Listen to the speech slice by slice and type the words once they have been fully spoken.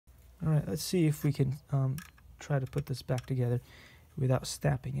All right, let's see if we can try to put this back together without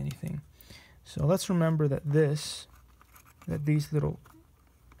snapping anything. So let's remember that these little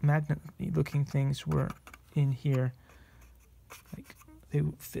magnet-looking things were in here, like they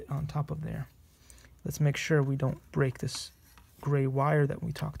would fit on top of there. Let's make sure we don't break this gray wire that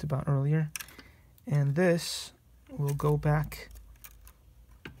we talked about earlier. And this will go back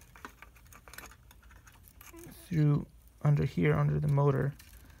through under here, under the motor,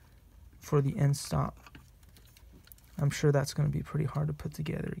 for the end stop. I'm sure that's going to be pretty hard to put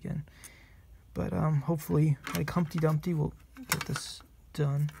together again. But hopefully, like Humpty Dumpty, we'll get this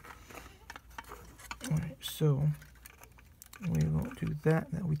done. Alright, so we will do that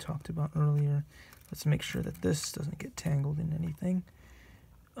we talked about earlier. Let's make sure that this doesn't get tangled in anything.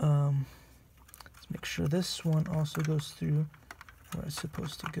 Let's make sure this one also goes through where it's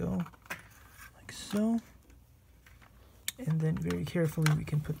supposed to go, like so. And then very carefully we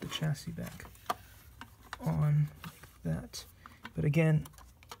can put the chassis back on like that. But again,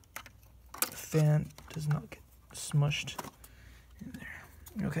 the fan does not get smushed in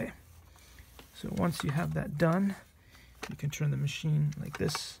there. Okay, so once you have that done, you can turn the machine like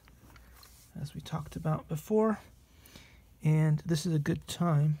this, as we talked about before. And this is a good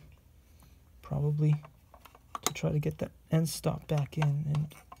time, probably, to try to get that end stop back in.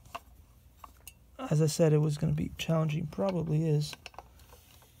 And as I said, it was going to be challenging, probably is.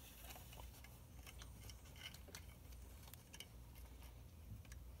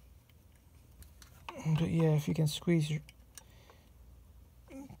 But yeah, if you can squeeze your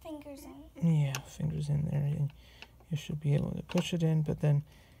fingers in. Yeah, fingers in there, and you should be able to push it in. But then,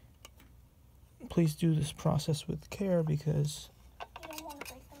 please do this process with care, because you don't want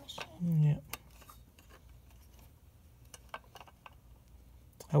to break the machine. Yeah,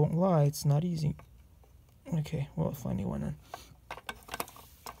 I won't lie, it's not easy. Okay, well, a funny one then.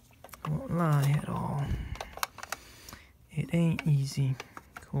 I won't lie at all. It ain't easy.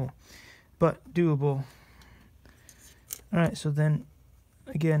 Cool. But doable. Alright, so then,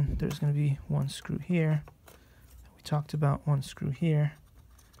 again, there's going to be one screw here. We talked about one screw here.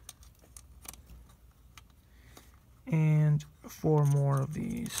 And 4 more of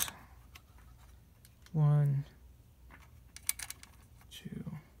these. 1, 2,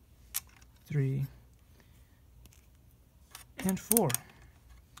 3, and 4.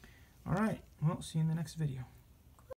 Alright, well, see you in the next video.